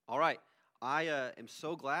am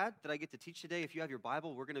so glad that I get to teach today. If you have your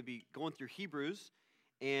Bible, we're going to be going through Hebrews,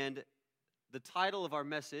 and the title of our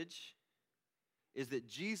message is that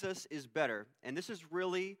Jesus is better. And this is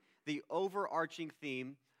really the overarching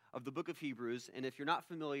theme of the book of Hebrews. And if you're not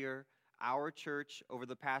familiar, our church over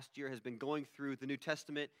the past year has been going through the New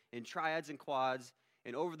Testament in triads and quads.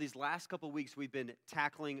 And over these last couple of weeks, we've been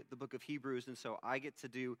tackling the book of Hebrews. And so I get to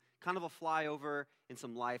do kind of a flyover and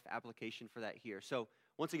some life application for that here. So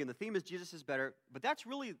once again, the theme is Jesus is better, but that's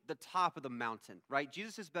really the top of the mountain, right?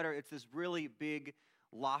 Jesus is better. It's this really big,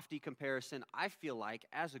 lofty comparison. I feel like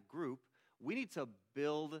as a group, we need to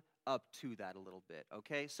build up to that a little bit,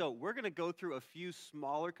 okay? So we're going to go through a few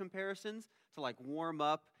smaller comparisons to like warm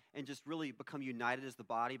up and just really become united as the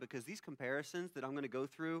body, because these comparisons that I'm going to go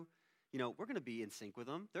through, you know, we're going to be in sync with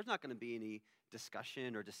them. There's not going to be any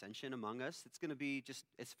discussion or dissension among us. It's going to be just,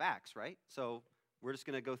 it's facts, right? So we're just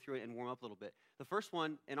going to go through it and warm up a little bit. The first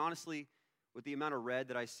one, and honestly, with the amount of red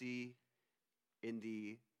that I see in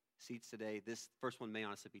the seats today, this first one may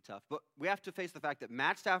honestly be tough. But we have to face the fact that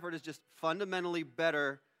Matt Stafford is just fundamentally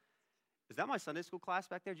better. Is that my Sunday school class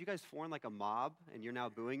back there? Did you guys form like a mob and you're now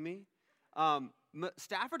booing me?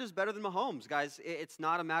 Stafford is better than Mahomes, guys. It's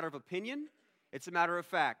not a matter of opinion. It's a matter of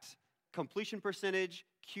fact. Completion percentage,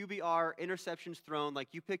 QBR, interceptions thrown, like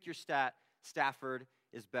you pick your stat, Stafford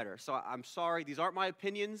is better. So I'm sorry, these aren't my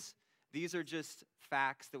opinions. These are just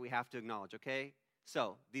facts that we have to acknowledge, okay?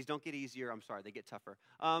 So these don't get easier. I'm sorry, they get tougher.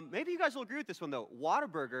 Maybe you guys will agree with this one, though.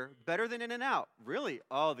 Whataburger, better than In-N-Out. Really?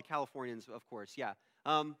 Oh, the Californians, of course, yeah.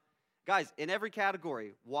 Guys, in every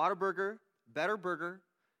category, Whataburger,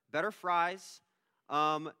 better fries.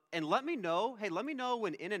 And let me know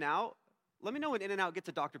when In-N-Out gets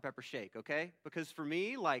a Dr. Pepper shake, okay? Because for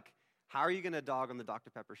me, like, how are you going to dog on the Dr.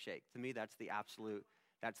 Pepper shake? To me, that's the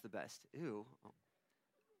best. Ew. Oh.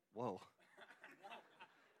 Whoa.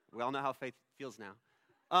 We all know how faith feels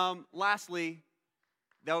now. Lastly,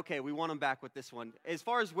 okay, we want them back with this one. As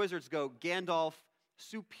far as wizards go, Gandalf,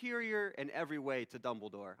 superior in every way to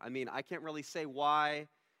Dumbledore. I mean, I can't really say why.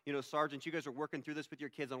 You know, sergeants, you guys are working through this with your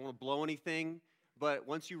kids. I don't want to blow anything. But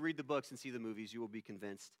once you read the books and see the movies, you will be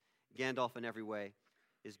convinced Gandalf in every way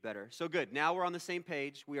is better. So good. Now we're on the same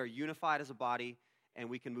page. We are unified as a body, and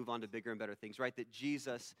we can move on to bigger and better things, right? That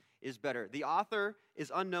Jesus is better. The author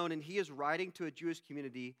is unknown, and he is writing to a Jewish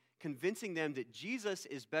community, convincing them that Jesus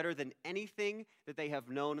is better than anything that they have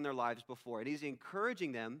known in their lives before. And he's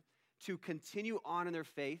encouraging them to continue on in their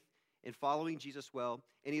faith and following Jesus well.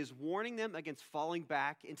 And he is warning them against falling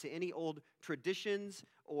back into any old traditions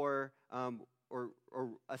or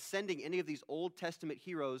ascending any of these Old Testament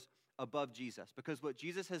heroes above Jesus. Because what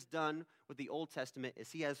Jesus has done with the Old Testament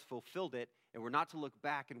is he has fulfilled it, and we're not to look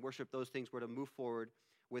back and worship those things. We're to move forward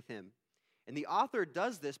with him. And the author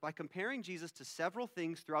does this by comparing Jesus to several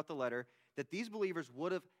things throughout the letter that these believers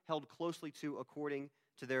would have held closely to according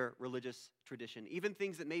to their religious tradition. Even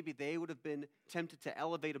things that maybe they would have been tempted to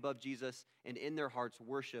elevate above Jesus and in their hearts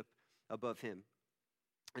worship above him.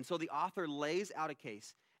 And so the author lays out a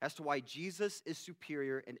case as to why Jesus is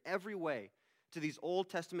superior in every way to these Old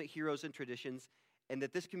Testament heroes and traditions, and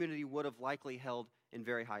that this community would have likely held in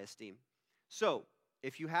very high esteem. So,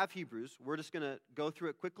 if you have Hebrews, we're just going to go through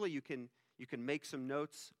it quickly. You can make some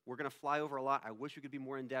notes. We're going to fly over a lot. I wish we could be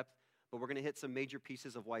more in depth, but we're going to hit some major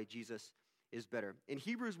pieces of why Jesus is better. In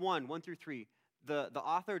Hebrews 1 through 3, the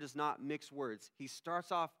author does not mix words. He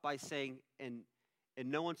starts off by saying, in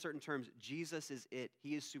no uncertain terms, Jesus is it.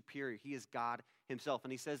 He is superior. He is God himself.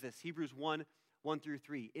 And he says this, Hebrews 1 through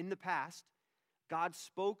 3. In the past, God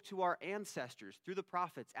spoke to our ancestors through the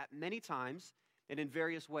prophets at many times and in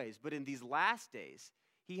various ways. But in these last days,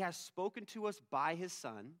 he has spoken to us by his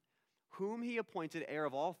Son, whom he appointed heir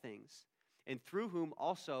of all things, and through whom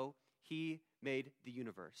also he made the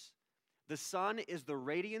universe. The Son is the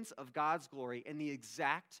radiance of God's glory and the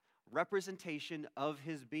exact representation of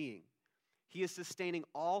his being. He is sustaining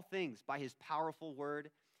all things by his powerful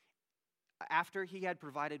word. After he had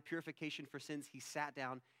provided purification for sins, he sat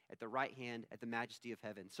down at the right hand at the majesty of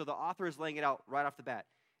heaven. So the author is laying it out right off the bat.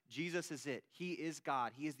 Jesus is it. He is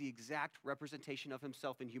God. He is the exact representation of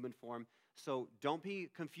himself in human form. So don't be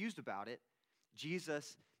confused about it.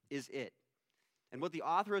 Jesus is it. And what the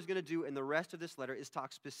author is going to do in the rest of this letter is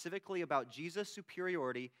talk specifically about Jesus'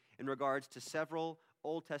 superiority in regards to several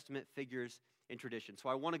Old Testament figures and traditions. So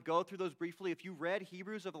I want to go through those briefly. If you read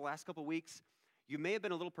Hebrews over the last couple of weeks, you may have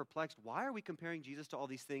been a little perplexed. Why are we comparing Jesus to all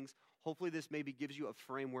these things? Hopefully this maybe gives you a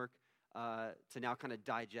framework to now kind of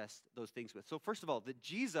digest those things with. So first of all, that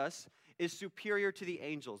Jesus is superior to the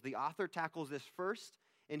angels. The author tackles this first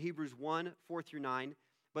in Hebrews 1 through 9.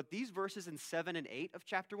 But these verses in 7 and 8 of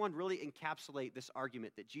chapter 1 really encapsulate this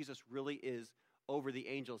argument that Jesus really is over the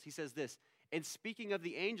angels. He says this, and speaking of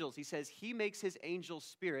the angels, he says, he makes his angels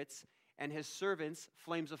spirits and his servants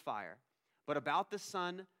flames of fire. But about the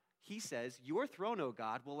Son, he says, your throne, O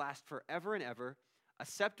God, will last forever and ever. A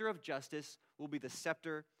scepter of justice will be the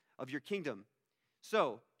scepter of your kingdom.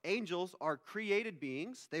 So, angels are created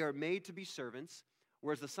beings. They are made to be servants,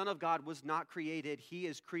 whereas the Son of God was not created. He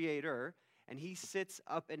is creator, and he sits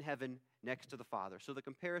up in heaven next to the Father. So the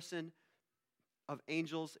comparison of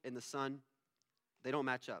angels and the Son, they don't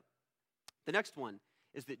match up. The next one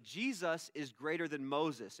is that Jesus is greater than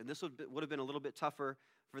Moses, and this would have been a little bit tougher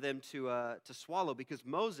for them to swallow, because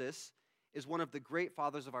Moses is one of the great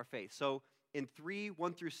fathers of our faith. So in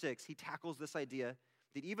 3:1-6, he tackles this idea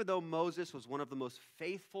that even though Moses was one of the most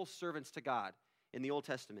faithful servants to God in the Old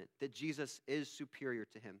Testament, that Jesus is superior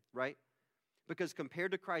to him, right? Because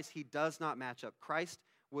compared to Christ, he does not match up. Christ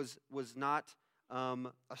was not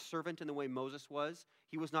a servant in the way Moses was.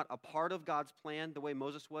 He was not a part of God's plan the way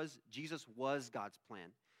Moses was. Jesus was God's plan.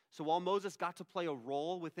 So while Moses got to play a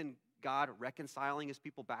role within God reconciling his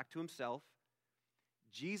people back to himself,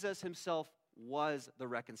 Jesus himself was the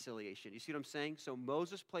reconciliation. You see what I'm saying? So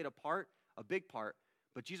Moses played a part, a big part,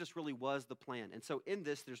 but Jesus really was the plan. And so in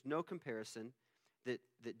this, there's no comparison that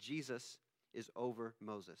Jesus is over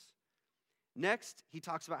Moses. Next, he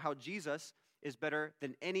talks about how Jesus is better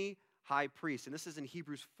than any high priest. And this is in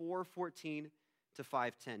Hebrews 4:14 to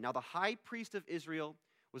 5:10. Now, the high priest of Israel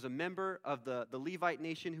was a member of the Levite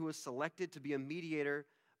nation who was selected to be a mediator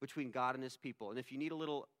between God and his people. And if you need a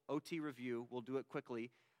little OT review, we'll do it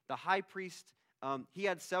quickly. The high priest, he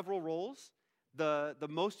had several roles. The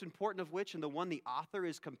most important of which, and the one the author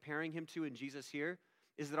is comparing him to in Jesus here,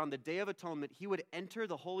 is that on the Day of Atonement, he would enter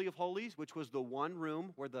the Holy of Holies, which was the one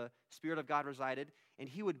room where the Spirit of God resided, and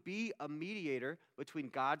he would be a mediator between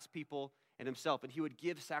God's people and himself, and he would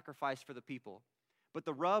give sacrifice for the people. But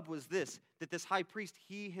the rub was this, that this high priest,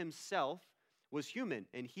 he himself was human,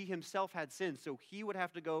 and he himself had sinned, so he would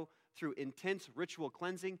have to go through intense ritual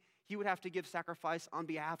cleansing. He would have to give sacrifice on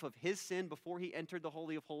behalf of his sin before he entered the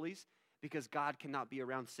Holy of Holies, because God cannot be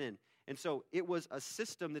around sin. And so it was a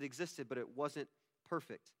system that existed, but it wasn't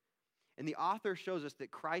perfect. And the author shows us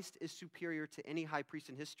that Christ is superior to any high priest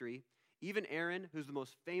in history. Even Aaron, who's the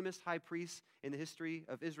most famous high priest in the history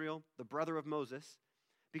of Israel, the brother of Moses,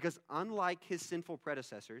 because unlike his sinful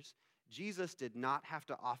predecessors, Jesus did not have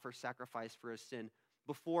to offer sacrifice for his sin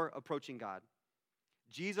before approaching God.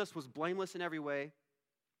 Jesus was blameless in every way,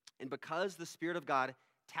 and because the Spirit of God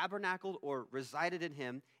tabernacled or resided in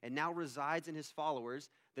him and now resides in his followers,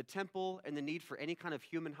 the temple and the need for any kind of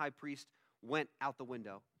human high priest went out the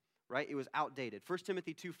window, right? It was outdated. 1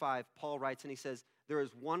 Timothy 2:5, Paul writes, and he says, there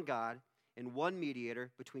is one God and one mediator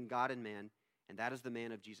between God and man, and that is the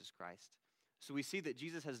man of Jesus Christ. So we see that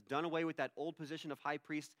Jesus has done away with that old position of high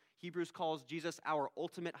priest. Hebrews calls Jesus our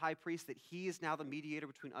ultimate high priest, that he is now the mediator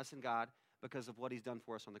between us and God because of what he's done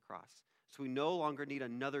for us on the cross. So we no longer need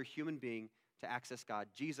another human being to access God.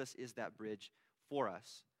 Jesus is that bridge for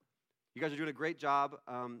us. You guys are doing a great job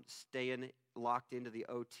staying locked into the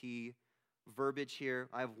OT verbiage here.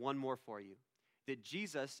 I have one more for you, that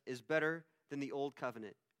Jesus is better than the old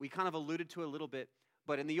covenant. We kind of alluded to it a little bit,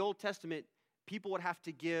 but in the Old Testament, people would have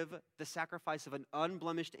to give the sacrifice of an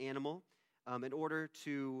unblemished animal in order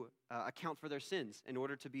to account for their sins, in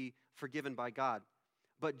order to be forgiven by God.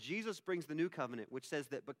 But Jesus brings the new covenant, which says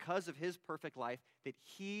that because of his perfect life, that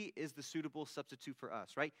he is the suitable substitute for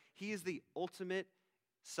us, right? He is the ultimate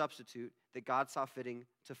substitute that God saw fitting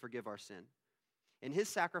to forgive our sin. And his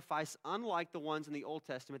sacrifice, unlike the ones in the Old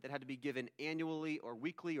Testament that had to be given annually or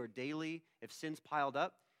weekly or daily if sins piled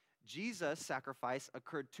up, Jesus' sacrifice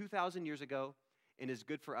occurred 2,000 years ago and is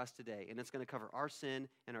good for us today. And it's going to cover our sin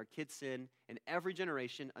and our kids' sin and every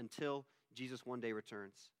generation until Jesus one day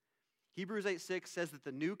returns. Hebrews 8:6 says that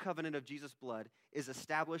the new covenant of Jesus' blood is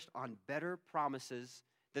established on better promises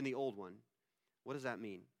than the old one. What does that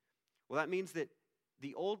mean? Well, that means that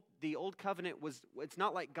the old covenant it's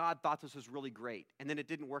not like God thought this was really great, and then it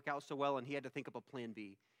didn't work out so well, and he had to think up a plan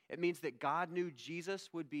B. It means that God knew Jesus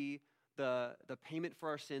would be the payment for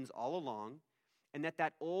our sins all along, and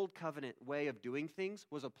that old covenant way of doing things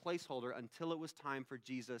was a placeholder until it was time for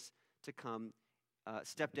Jesus to come,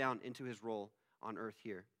 step down into his role on earth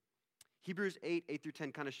here. Hebrews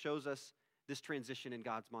 8:8-10 kind of shows us this transition in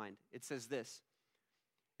God's mind. It says this.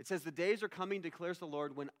 It says, the days are coming, declares the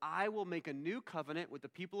Lord, when I will make a new covenant with the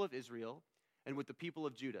people of Israel and with the people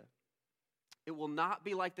of Judah. It will not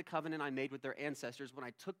be like the covenant I made with their ancestors when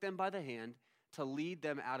I took them by the hand to lead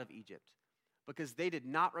them out of Egypt, because they did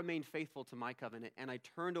not remain faithful to my covenant, and I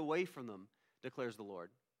turned away from them, declares the Lord.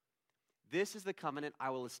 This is the covenant I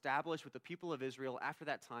will establish with the people of Israel after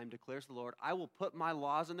that time, declares the Lord. I will put my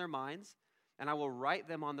laws in their minds, and I will write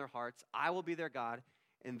them on their hearts. I will be their God,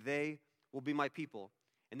 and they will be my people.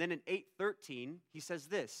 And then in 8:13, he says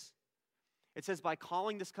this. It says, by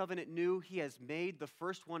calling this covenant new, he has made the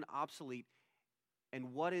first one obsolete,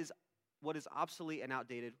 and what is obsolete and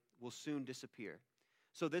outdated will soon disappear.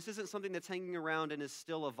 So this isn't something that's hanging around and is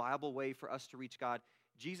still a viable way for us to reach God.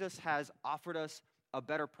 Jesus has offered us a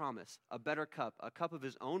better promise, a better cup, a cup of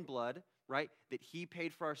his own blood, right, that he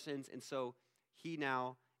paid for our sins, and so he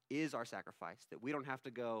now is our sacrifice, that we don't have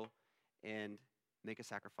to go and make a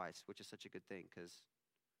sacrifice, which is such a good thing because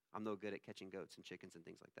I'm no good at catching goats and chickens and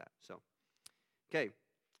things like that. So, okay,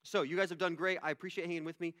 so you guys have done great. I appreciate hanging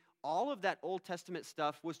with me. All of that Old Testament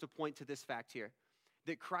stuff was to point to this fact here,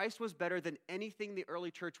 that Christ was better than anything the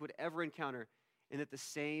early church would ever encounter, and that the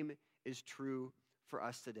same is true for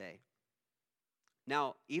us today.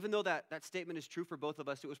 Now, even though that statement is true for both of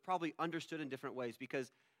us, it was probably understood in different ways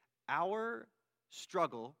because our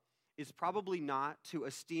struggle is probably not to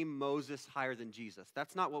esteem Moses higher than Jesus.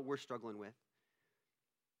 That's not what we're struggling with.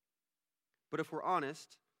 But if we're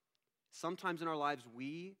honest, sometimes in our lives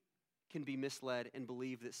we can be misled and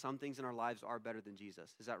believe that some things in our lives are better than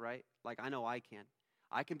Jesus. Is that right? Like, I know I can.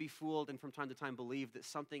 I can be fooled and from time to time believe that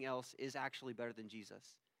something else is actually better than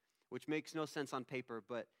Jesus, which makes no sense on paper,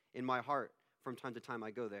 but in my heart, from time to time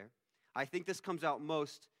I go there. I think this comes out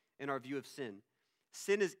most in our view of sin.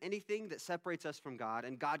 Sin is anything that separates us from God,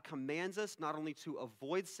 and God commands us not only to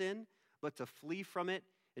avoid sin, but to flee from it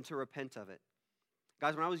and to repent of it.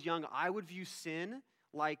 Guys, when I was young, I would view sin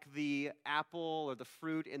like the apple or the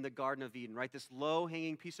fruit in the Garden of Eden, right? This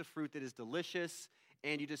low-hanging piece of fruit that is delicious,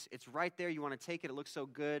 and it's right there. You want to take it. It looks so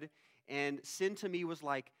good. And sin to me was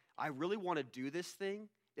like, I really want to do this thing.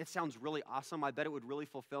 It sounds really awesome. I bet it would really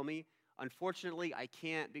fulfill me. Unfortunately, I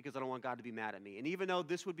can't because I don't want God to be mad at me. And even though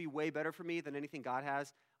this would be way better for me than anything God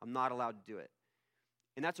has, I'm not allowed to do it.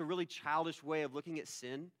 And that's a really childish way of looking at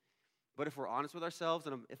sin. But if we're honest with ourselves,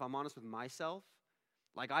 and if I'm honest with myself,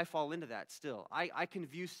 like I fall into that still. I can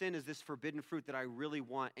view sin as this forbidden fruit that I really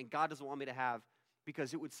want, and God doesn't want me to have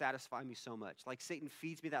because it would satisfy me so much. Like Satan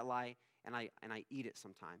feeds me that lie, and I eat it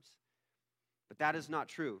sometimes. But that is not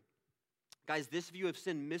true. Guys, this view of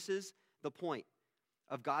sin misses the point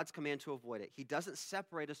of God's command to avoid it. He doesn't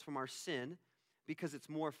separate us from our sin because it's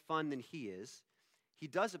more fun than he is. He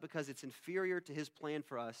does it because it's inferior to his plan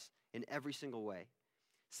for us in every single way.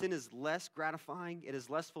 Sin is less gratifying, it is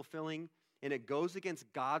less fulfilling, and it goes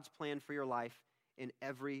against God's plan for your life in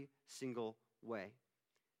every single way.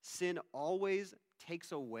 Sin always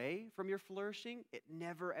takes away from your flourishing. It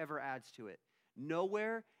never, ever adds to it.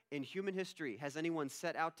 Nowhere in human history has anyone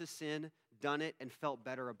set out to sin, done it, and felt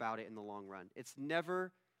better about it in the long run. It's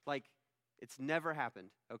never happened,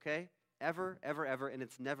 okay? Ever, ever, ever, and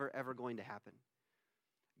it's never, ever going to happen.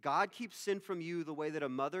 God keeps sin from you the way that a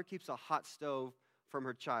mother keeps a hot stove from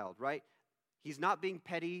her child, right? He's not being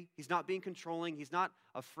petty. He's not being controlling. He's not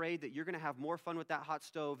afraid that you're going to have more fun with that hot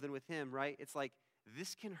stove than with him, right? It's like,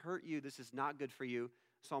 this can hurt you. This is not good for you,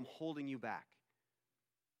 so I'm holding you back.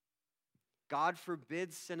 God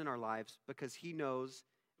forbids sin in our lives because he knows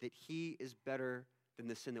that he is better than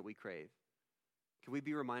the sin that we crave. Can we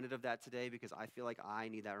be reminded of that today? Because I feel like I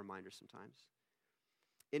need that reminder sometimes.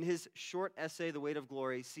 In his short essay, The Weight of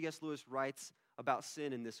Glory, C.S. Lewis writes about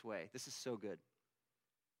sin in this way. This is so good.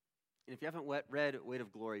 And if you haven't read Weight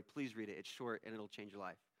of Glory, please read it. It's short and it'll change your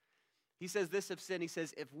life. He says this of sin. He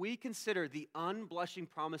says, if we consider the unblushing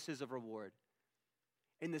promises of reward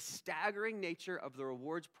and the staggering nature of the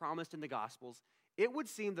rewards promised in the Gospels, it would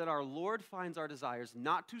seem that our Lord finds our desires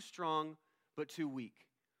not too strong, but too weak.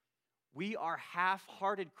 We are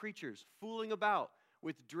half-hearted creatures fooling about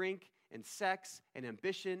with drink and sex and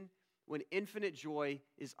ambition when infinite joy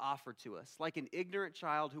is offered to us, like an ignorant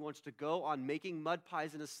child who wants to go on making mud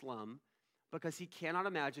pies in a slum because he cannot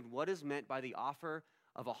imagine what is meant by the offer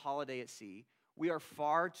of a holiday at sea. We are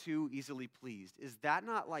far too easily pleased. Is that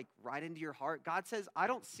not like right into your heart? God says, I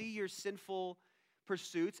don't see your sinful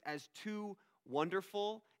pursuits as too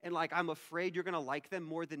wonderful and like I'm afraid you're going to like them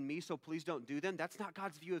more than me, so please don't do them. That's not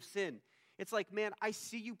God's view of sin. It's like, man, I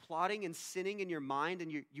see you plotting and sinning in your mind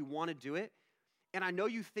and you want to do it. And I know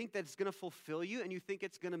you think that it's going to fulfill you and you think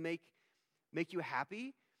it's going to make you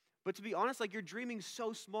happy. But to be honest, like you're dreaming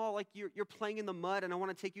so small, like you're playing in the mud and I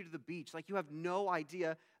want to take you to the beach. Like you have no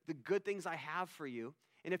idea the good things I have for you.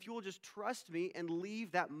 And if you will just trust me and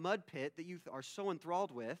leave that mud pit that you are so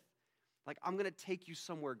enthralled with, like I'm going to take you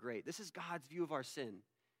somewhere great. This is God's view of our sin.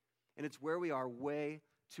 And it's where we are way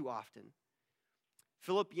too often.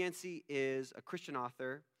 Philip Yancey is a Christian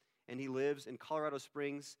author and he lives in Colorado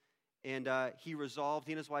Springs. And he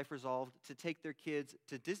and his wife resolved to take their kids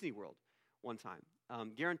to Disney World one time.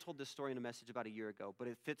 Garen told this story in a message about a year ago, but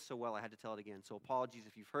it fits so well I had to tell it again. So apologies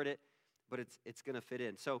if you've heard it, but it's going to fit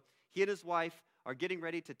in. So he and his wife are getting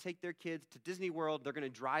ready to take their kids to Disney World. They're going to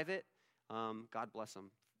drive it. God bless them.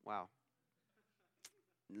 Wow.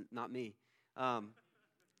 Not me.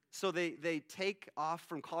 So they take off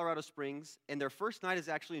from Colorado Springs, and their first night is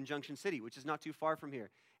actually in Junction City, which is not too far from here.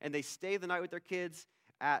 And they stay the night with their kids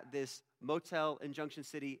at this motel in Junction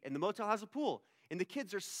City, and the motel has a pool. And the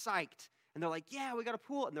kids are psyched, and they're like, yeah, we got a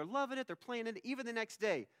pool, and they're loving it. They're playing in it. Even the next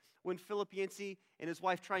day, when Philip Yancey and his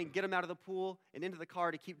wife try and get him out of the pool and into the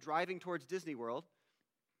car to keep driving towards Disney World,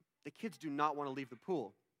 the kids do not want to leave the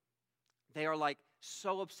pool. They are like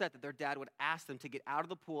so upset that their dad would ask them to get out of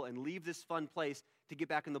the pool and leave this fun place to get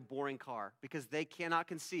back in the boring car because they cannot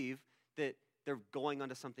conceive that they're going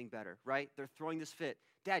onto something better, right? They're throwing this fit.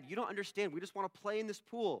 Dad, you don't understand. We just want to play in this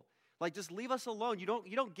pool. Like, just leave us alone. You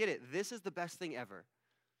don't get it. This is the best thing ever.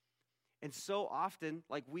 And so often,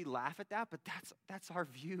 like, we laugh at that, but that's our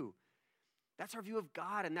view. That's our view of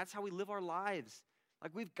God, and that's how we live our lives.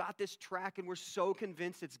 Like, we've got this track, and we're so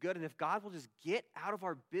convinced it's good, and if God will just get out of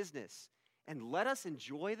our business and let us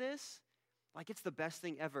enjoy this, like, it's the best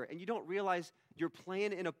thing ever. And you don't realize you're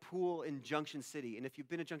playing in a pool in Junction City, and if you've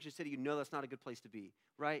been to Junction City, you know that's not a good place to be,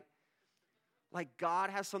 right? Like,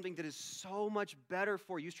 God has something that is so much better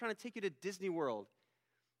for you. He's trying to take you to Disney World,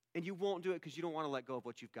 and you won't do it because you don't want to let go of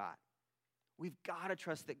what you've got. We've got to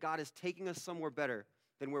trust that God is taking us somewhere better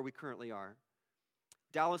than where we currently are.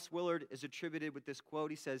 Dallas Willard is attributed with this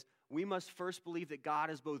quote. He says, we must first believe that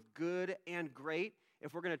God is both good and great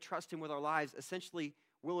if we're going to trust him with our lives. Essentially,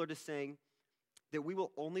 Willard is saying that we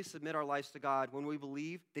will only submit our lives to God when we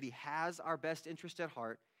believe that he has our best interest at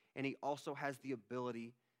heart and he also has the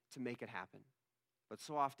ability to make it happen. But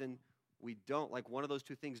so often, we don't, like one of those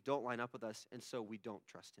two things don't line up with us, and so we don't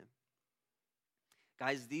trust him.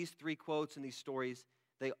 Guys, these three quotes and these stories,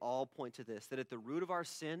 they all point to this, that at the root of our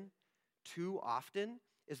sin, too often,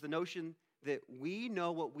 is the notion that we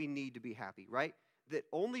know what we need to be happy, right? That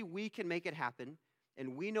only we can make it happen,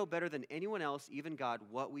 and we know better than anyone else, even God,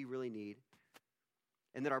 what we really need,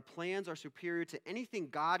 and that our plans are superior to anything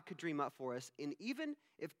God could dream up for us, and even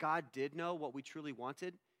if God did know what we truly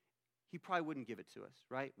wanted, he probably wouldn't give it to us,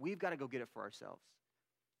 right? We've got to go get it for ourselves.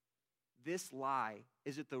 This lie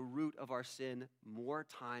is at the root of our sin more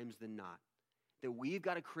times than not. That we've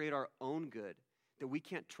got to create our own good. That we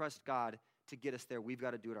can't trust God to get us there. We've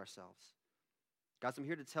got to do it ourselves. Guys, I'm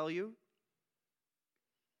here to tell you,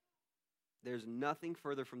 there's nothing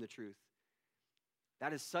further from the truth.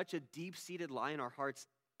 That is such a deep-seated lie in our hearts,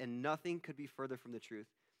 and nothing could be further from the truth.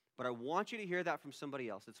 But I want you to hear that from somebody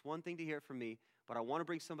else. It's one thing to hear it from me, but I want to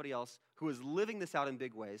bring somebody else who is living this out in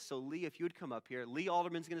big ways. So Lee, if you would come up here. Lee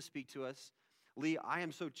Alderman's going to speak to us. Lee, I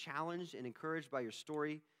am so challenged and encouraged by your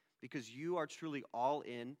story because you are truly all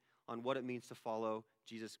in on what it means to follow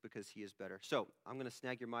Jesus because he is better. So I'm going to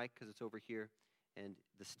snag your mic because it's over here, and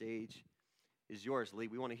the stage is yours, Lee.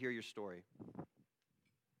 We want to hear your story.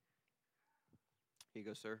 Here you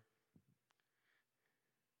go, sir.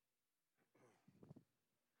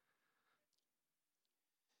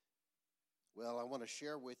 Well, I want to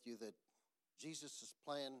share with you that Jesus'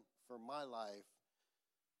 plan for my life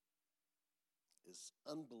is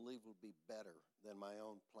unbelievably better than my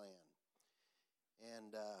own plan.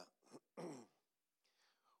 And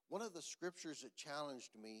one of the scriptures that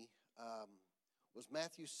challenged me was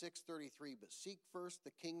Matthew 6:33, but seek first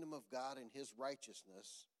the kingdom of God and his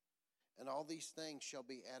righteousness, and all these things shall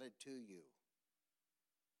be added to you.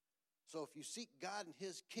 So if you seek God and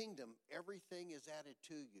his kingdom, everything is added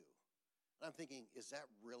to you. And I'm thinking, is that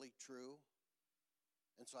really true?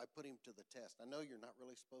 And so I put him to the test. I know you're not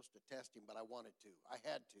really supposed to test him, but I wanted to. I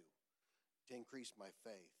had to increase my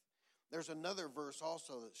faith. There's another verse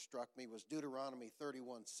also that struck me, was Deuteronomy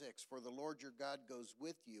 31:6. For the Lord your God goes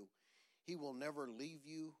with you. He will never leave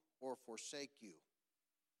you or forsake you.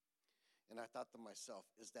 And I thought to myself,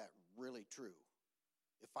 is that really true?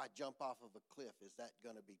 If I jump off of a cliff, is that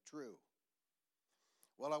going to be true?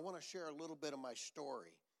 Well, I want to share a little bit of my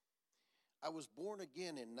story. I was born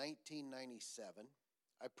again in 1997.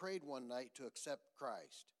 I prayed one night to accept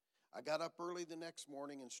Christ. I got up early the next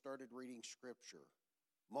morning and started reading Scripture.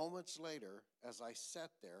 Moments later, as I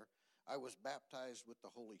sat there, I was baptized with the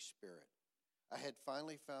Holy Spirit. I had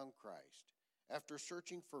finally found Christ. After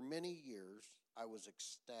searching for many years, I was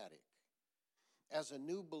ecstatic. As a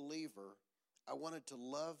new believer, I wanted to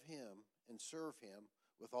love him and serve him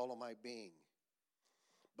with all of my being.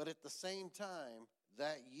 But at the same time,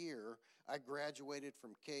 that year, I graduated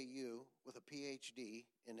from KU with a PhD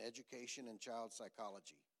in education and child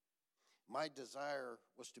psychology. My desire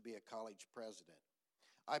was to be a college president.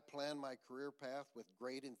 I planned my career path with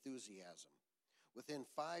great enthusiasm. Within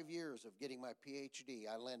 5 years of getting my PhD,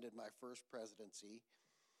 I landed my first presidency,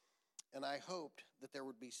 and I hoped that there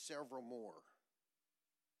would be several more.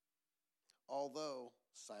 Although,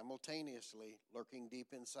 simultaneously, lurking deep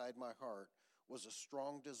inside my heart was a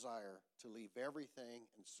strong desire to leave everything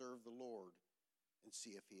and serve the Lord and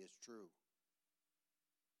see if He is true.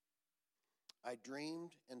 I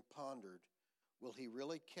dreamed and pondered, will He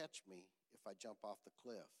really catch me if I jump off the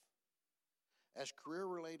cliff? As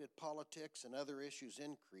career-related politics and other issues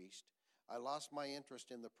increased, I lost my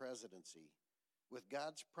interest in the presidency. With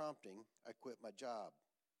God's prompting, I quit my job.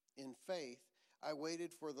 In faith, I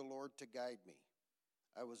waited for the Lord to guide me.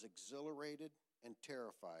 I was exhilarated and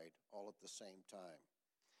terrified all at the same time.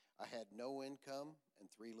 I had no income and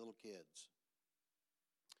 3 little kids.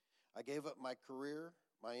 I gave up my career,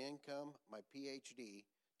 my income, my PhD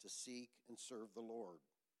to seek and serve the Lord.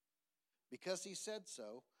 Because He said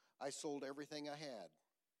so, I sold everything I had.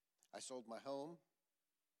 I sold my home.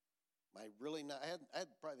 I had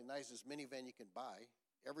probably the nicest minivan you can buy.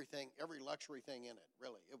 Everything, every luxury thing in it,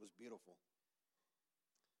 really. It was beautiful.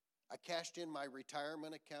 I cashed in my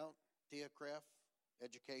retirement account, TIAA-CREF,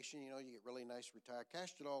 education, you get really nice retire. I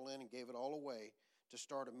cashed it all in and gave it all away to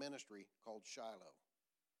start a ministry called Shiloh.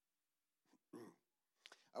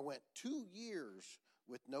 I went 2 years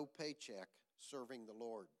with no paycheck serving the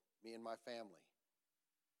Lord, me and my family.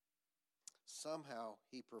 Somehow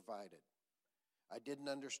He provided. I didn't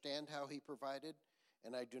understand how He provided,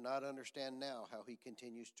 and I do not understand now how He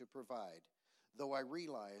continues to provide, though I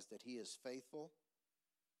realize that He is faithful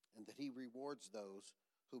and that He rewards those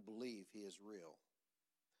who believe He is real.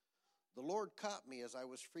 The Lord caught me as I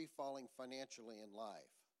was free-falling financially in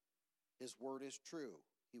life. His word is true.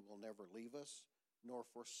 He will never leave us nor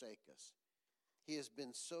forsake us. He has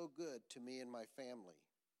been so good to me and my family.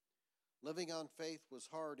 Living on faith was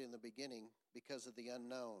hard in the beginning because of the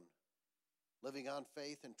unknown. Living on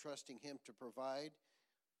faith and trusting Him to provide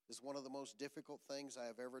is one of the most difficult things I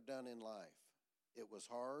have ever done in life. It was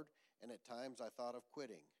hard, and at times I thought of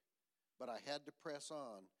quitting, but I had to press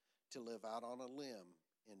on to live out on a limb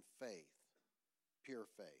in faith, pure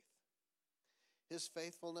faith. His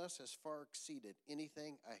faithfulness has far exceeded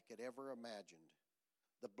anything I could ever imagined.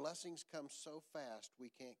 The blessings come so fast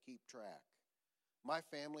we can't keep track. My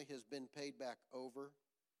family has been paid back over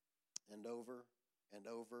and over and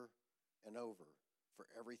over and over for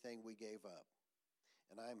everything we gave up.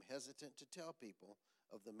 And I am hesitant to tell people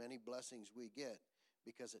of the many blessings we get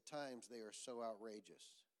because at times they are so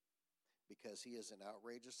outrageous. Because He is an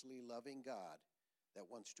outrageously loving God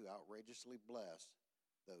that wants to outrageously bless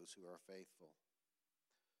those who are faithful.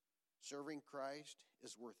 Serving Christ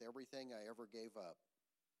is worth everything I ever gave up.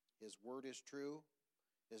 His word is true.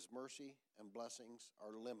 His mercy and blessings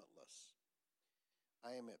are limitless.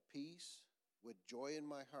 I am at peace with joy in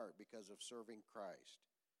my heart because of serving Christ.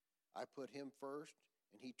 I put Him first,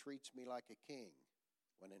 and He treats me like a king,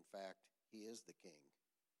 when in fact He is the king.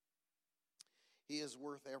 He is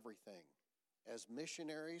worth everything. As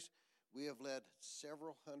missionaries, we have led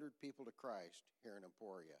several hundred people to Christ here in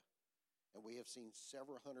Emporia, and we have seen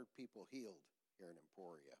several hundred people healed here in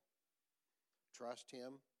Emporia. Trust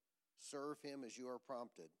Him, serve Him as you are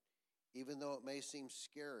prompted. Even though it may seem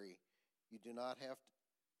scary, you do not have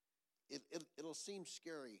to. It'll seem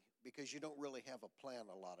scary because you don't really have a plan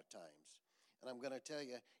a lot of times. And I'm going to tell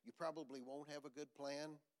you, you probably won't have a good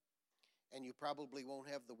plan, and you probably won't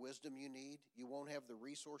have the wisdom you need. You won't have the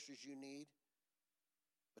resources you need.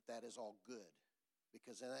 But that is all good,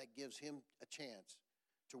 because then that gives Him a chance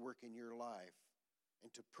to work in your life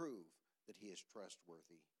and to prove that He is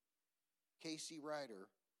trustworthy. Casey Ryder,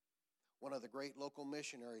 one of the great local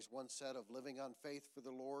missionaries, once said of living on faith for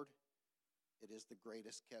the Lord, it is the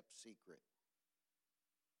greatest kept secret.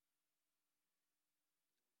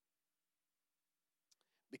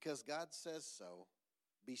 Because God says so,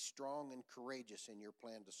 be strong and courageous in your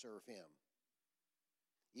plan to serve Him.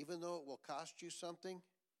 Even though it will cost you something,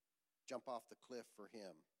 jump off the cliff for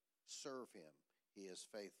Him. Serve Him. He is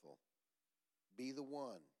faithful. Be the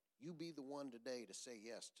one. You be the one today to say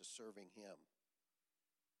yes to serving Him.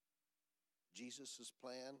 Jesus'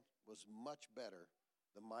 plan was much better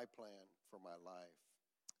than my plan for my life.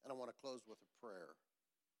 And I want to close with a prayer.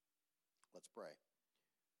 Let's pray.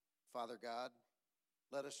 Father God,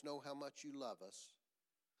 let us know how much you love us.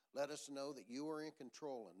 Let us know that you are in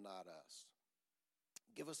control and not us.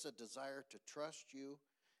 Give us a desire to trust you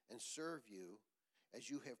and serve you as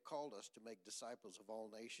you have called us to make disciples of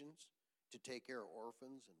all nations, to take care of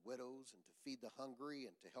orphans and widows, and to feed the hungry,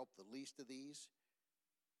 and to help the least of these.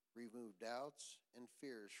 Remove doubts and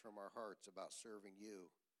fears from our hearts about serving you.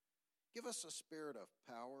 Give us a spirit of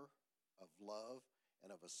power, of love,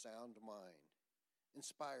 and of a sound mind.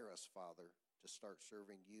 Inspire us, Father, to start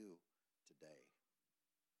serving you today.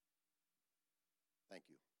 Thank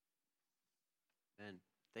you. Amen.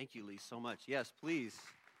 Thank you, Lee, so much. Yes, please.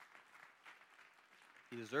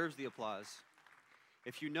 He deserves the applause.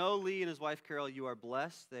 If you know Lee and his wife, Carol, you are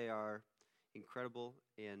blessed. They are incredible.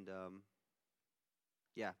 And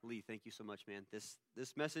yeah, Lee, thank you so much, man. This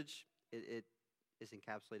message, it is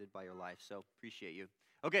encapsulated by your life, so appreciate you.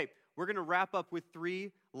 Okay, we're going to wrap up with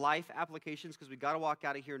 3 life applications because we got to walk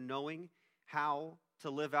out of here knowing how to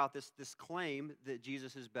live out this claim that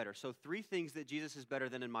Jesus is better. So 3 things that Jesus is better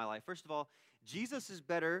than in my life. First of all, Jesus is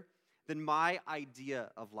better than my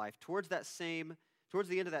idea of life. Towards the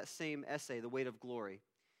end of that same essay, The Weight of Glory,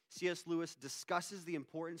 C.S. Lewis discusses the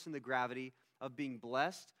importance and the gravity of being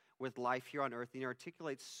blessed with life here on earth, and he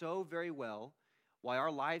articulates so very well why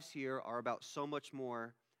our lives here are about so much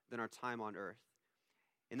more than our time on earth.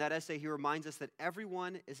 In that essay, he reminds us that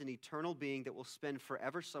everyone is an eternal being that will spend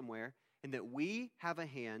forever somewhere, and that we have a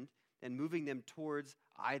hand in moving them towards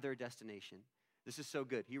either destination. This is so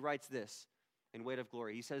good. He writes this in Weight of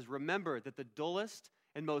Glory. He says, "Remember that the dullest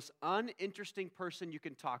and most uninteresting person you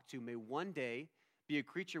can talk to may one day be a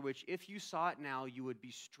creature which, if you saw it now, you would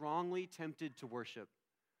be strongly tempted to worship,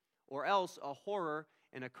 or else a horror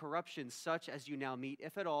and a corruption such as you now meet,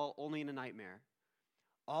 if at all, only in a nightmare.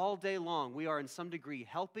 All day long, we are in some degree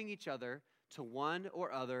helping each other to one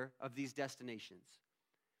or other of these destinations.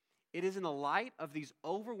 It is in the light of these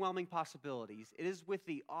overwhelming possibilities, it is with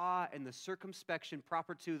the awe and the circumspection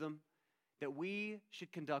proper to them, that we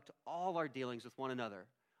should conduct all our dealings with one another,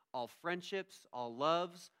 all friendships, all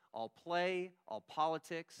loves, all play, all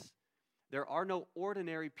politics. There are no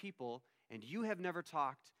ordinary people, and you have never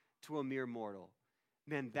talked to a mere mortal."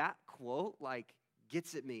 Man, that quote,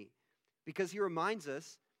 gets at me, because he reminds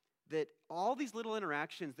us that all these little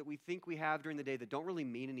interactions that we think we have during the day that don't really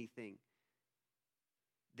mean anything,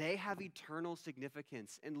 they have eternal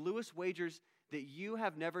significance. And Lewis wagers that you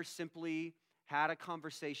have never simply had a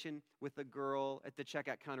conversation with a girl at the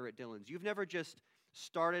checkout counter at Dillon's. You've never just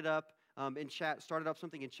started up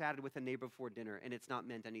something and chatted with a neighbor before dinner, and it's not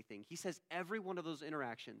meant anything. He says every one of those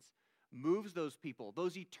interactions moves those people,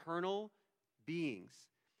 those eternal beings,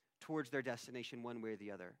 towards their destination one way or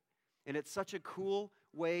the other. And it's such a cool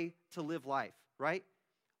way to live life, right?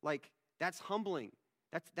 That's humbling.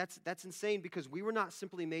 That's insane, because we were not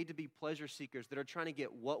simply made to be pleasure seekers that are trying to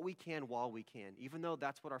get what we can while we can, even though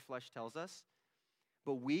that's what our flesh tells us.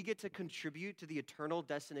 But we get to contribute to the eternal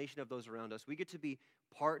destination of those around us. We get to be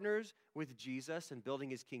partners with Jesus in building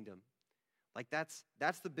his kingdom. That's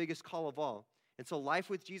the biggest call of all. And so life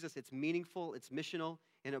with Jesus, it's meaningful, it's missional,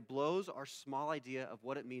 and it blows our small idea of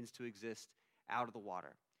what it means to exist out of the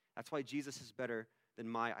water. That's why Jesus is better than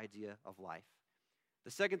my idea of life. The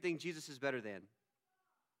second thing Jesus is better than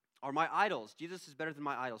are my idols. Jesus is better than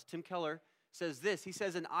my idols. Tim Keller says this. He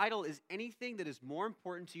says, "An idol is anything that is more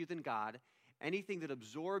important to you than God, anything that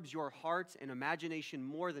absorbs your heart and imagination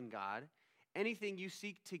more than God, anything you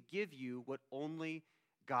seek to give you what only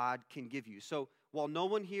God can give you." So while no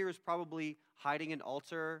one here is probably hiding an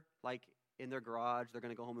altar in their garage, they're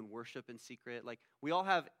going to go home and worship in secret. We all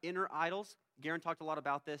have inner idols. Garen talked a lot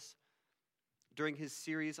about this during his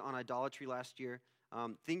series on idolatry last year,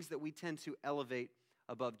 things that we tend to elevate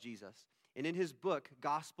above Jesus. And in his book,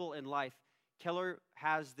 Gospel and Life, Keller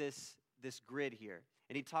has this grid here.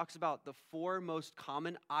 And he talks about the 4 most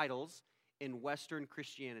common idols in Western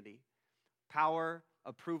Christianity: power,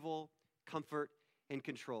 approval, comfort, and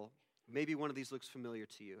control. Maybe one of these looks familiar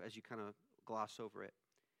to you as you kind of gloss over it.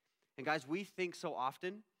 And guys, we think so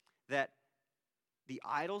often that the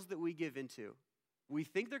idols that we give into, we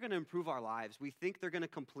think they're going to improve our lives. We think they're going to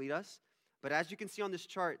complete us. But as you can see on this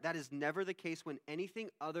chart, that is never the case when anything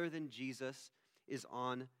other than Jesus is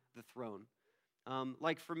on the throne.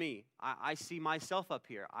 For me, I see myself up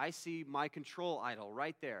here. I see my control idol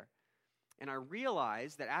right there. And I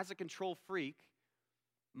realize that as a control freak,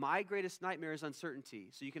 my greatest nightmare is uncertainty.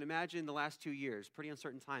 So you can imagine the last 2 years, pretty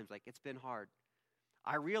uncertain times, it's been hard.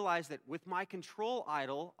 I realize that with my control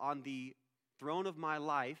idol on the throne of my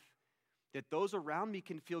life, that those around me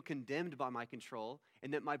can feel condemned by my control,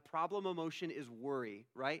 and that my problem emotion is worry,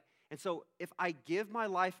 right? And so if I give my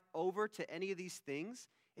life over to any of these things,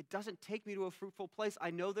 it doesn't take me to a fruitful place. I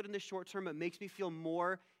know that in the short term, it makes me feel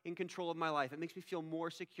more in control of my life. It makes me feel more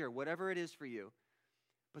secure, whatever it is for you.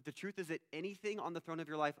 But the truth is that anything on the throne of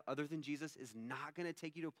your life other than Jesus is not going to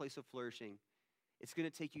take you to a place of flourishing. It's going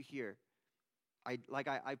to take you here.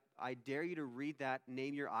 I dare you to read that,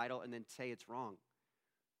 name your idol, and then say it's wrong.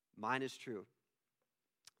 Mine is true.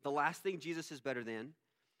 The last thing Jesus is better than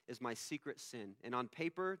is my secret sin. And on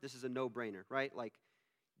paper, this is a no-brainer, right? Like,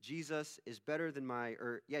 Jesus is better than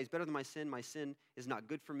he's better than my sin. My sin is not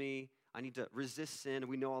good for me. I need to resist sin.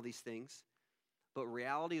 We know all these things. But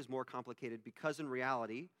reality is more complicated because in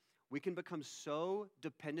reality, we can become so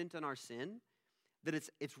dependent on our sin that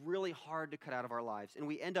it's really hard to cut out of our lives. And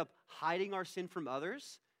we end up hiding our sin from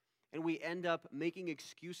others, and we end up making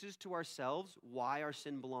excuses to ourselves why our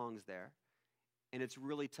sin belongs there. And it's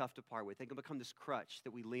really tough to part with. It can become this crutch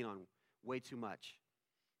that we lean on way too much.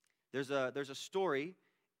 There's a story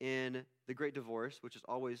in The Great Divorce, which is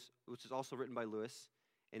also written by Lewis.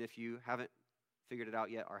 And if you haven't figured it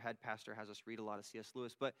out yet, our head pastor has us read a lot of C.S.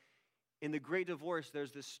 Lewis. But in The Great Divorce,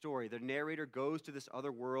 there's this story. The narrator goes to this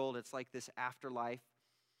other world. It's like this afterlife.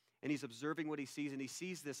 And he's observing what he sees. And he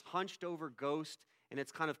sees this hunched over ghost. And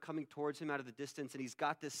it's kind of coming towards him out of the distance. And he's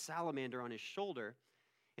got this salamander on his shoulder.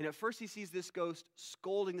 And at first he sees this ghost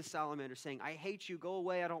scolding the salamander, saying, I hate you. Go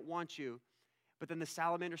away. I don't want you. But then the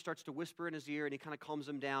salamander starts to whisper in his ear. And he kind of calms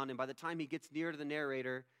him down. And by the time he gets near to the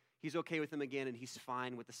narrator, he's okay with him again. And he's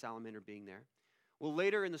fine with the salamander being there. Well,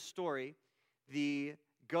 later in the story, the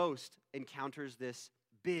ghost encounters this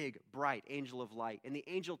big, bright angel of light. And the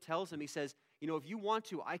angel tells him, he says, if you want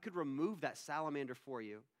to, I could remove that salamander for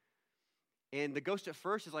you. And the ghost at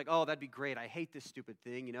first is like, oh, that'd be great. I hate this stupid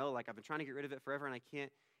thing, like I've been trying to get rid of it forever and I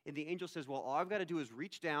can't. And the angel says, well, all I've got to do is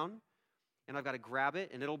reach down and I've got to grab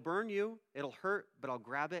it and it'll burn you. It'll hurt, but I'll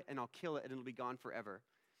grab it and I'll kill it and it'll be gone forever.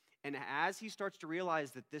 And as he starts to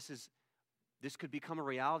realize that this could become a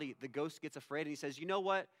reality, the ghost gets afraid and he says, you know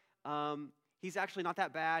what? He's actually not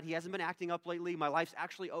that bad. He hasn't been acting up lately. My life's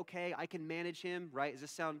actually okay. I can manage him, right? Does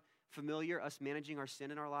this sound familiar, us managing our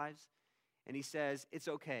sin in our lives? And he says, it's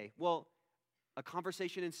okay. Well, a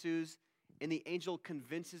conversation ensues, and the angel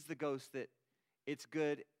convinces the ghost that it's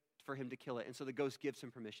good for him to kill it. And so the ghost gives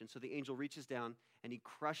him permission. So the angel reaches down, and he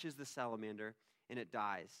crushes the salamander, and it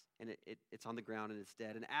dies. And it's on the ground, and it's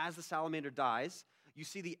dead. And as the salamander dies, you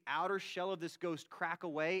see the outer shell of this ghost crack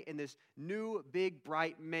away, and this new, big,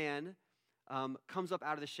 bright man comes up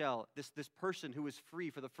out of the shell, this person who is free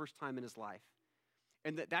for the first time in his life.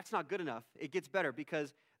 And that's not good enough. It gets better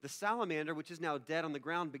because the salamander, which is now dead on the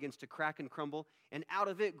ground, begins to crack and crumble, and out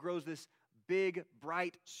of it grows this big,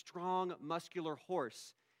 bright, strong, muscular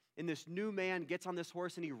horse. And this new man gets on this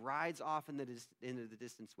horse, and he rides off into the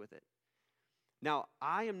distance with it. Now,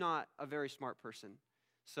 I am not a very smart person,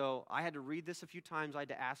 so I had to read this a few times. I had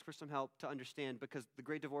to ask for some help to understand because The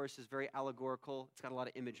Great Divorce is very allegorical. It's got a lot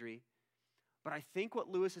of imagery. But I think what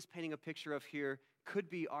Lewis is painting a picture of here could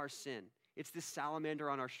be our sin. It's this salamander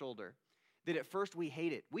on our shoulder. That at first we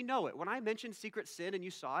hate it. We know it. When I mentioned secret sin and you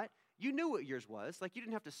saw it, you knew what yours was. Like you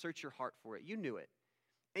didn't have to search your heart for it. You knew it.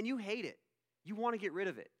 And you hate it. You want to get rid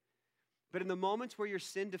of it. But in the moments where your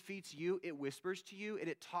sin defeats you, it whispers to you and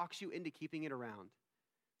it talks you into keeping it around.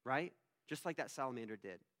 Right? Just like that salamander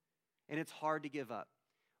did. And it's hard to give up.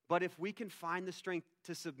 But if we can find the strength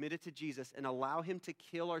to submit it to Jesus and allow him to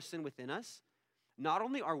kill our sin within us, not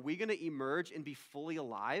only are we going to emerge and be fully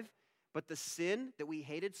alive, but the sin that we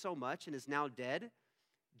hated so much and is now dead,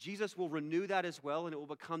 Jesus will renew that as well, and it will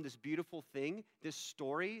become this beautiful thing, this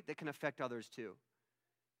story that can affect others too.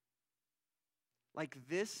 Like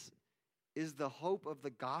this is the hope of the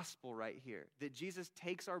gospel right here, that Jesus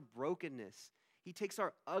takes our brokenness, he takes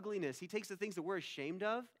our ugliness, he takes the things that we're ashamed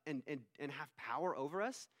of and have power over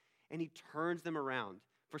us, and he turns them around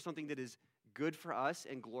for something that is good for us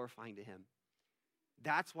and glorifying to him.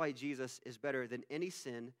 That's why Jesus is better than any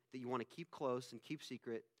sin that you want to keep close and keep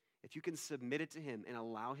secret. If you can submit it to him and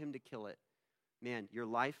allow him to kill it, man, your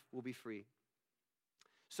life will be free.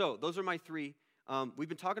 So those are my three. We've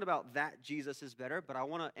been talking about that Jesus is better, but I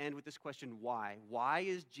want to end with this question, why? Why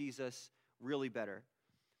is Jesus really better?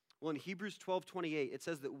 Well, in Hebrews 12:28, it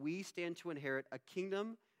says that we stand to inherit a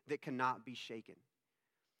kingdom that cannot be shaken.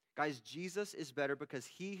 Guys, Jesus is better because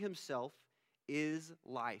he himself is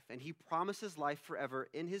life, and he promises life forever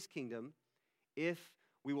in his kingdom if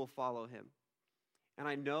we will follow him. And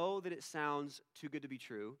I know that it sounds too good to be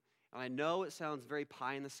true, and I know it sounds very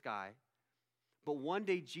pie in the sky, but one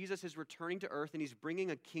day Jesus is returning to earth, and he's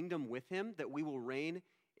bringing a kingdom with him that we will reign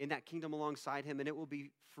in that kingdom alongside him, and it will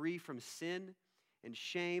be free from sin and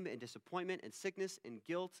shame and disappointment and sickness and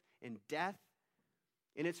guilt and death.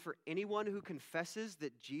 And it's for anyone who confesses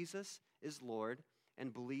that Jesus is Lord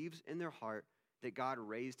and believes in their heart that God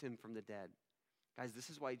raised him from the dead. Guys, this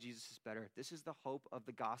is why Jesus is better. This is the hope of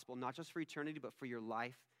the gospel, not just for eternity, but for your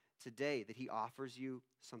life today, that he offers you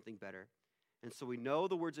something better. And so we know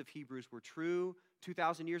the words of Hebrews were true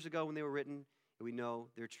 2,000 years ago when they were written, and we know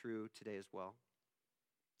they're true today as well.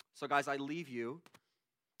 So guys, I leave you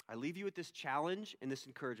with this challenge and this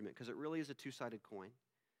encouragement, because it really is a two-sided coin.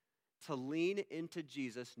 To lean into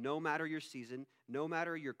Jesus no matter your season, no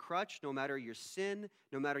matter your crutch, no matter your sin,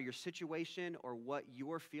 no matter your situation or what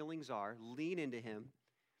your feelings are, lean into him,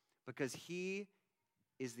 because he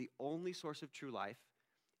is the only source of true life.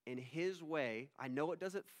 And his way, I know it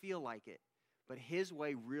doesn't feel like it, but his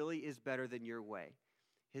way really is better than your way.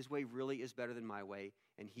 His way really is better than my way,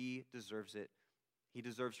 and he deserves it. He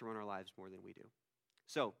deserves to run our lives more than we do.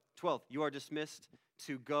 So, 12th, you are dismissed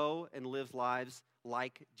to go and live lives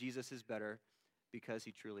like Jesus is better, because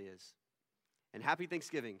he truly is. And happy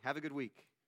Thanksgiving. Have a good week.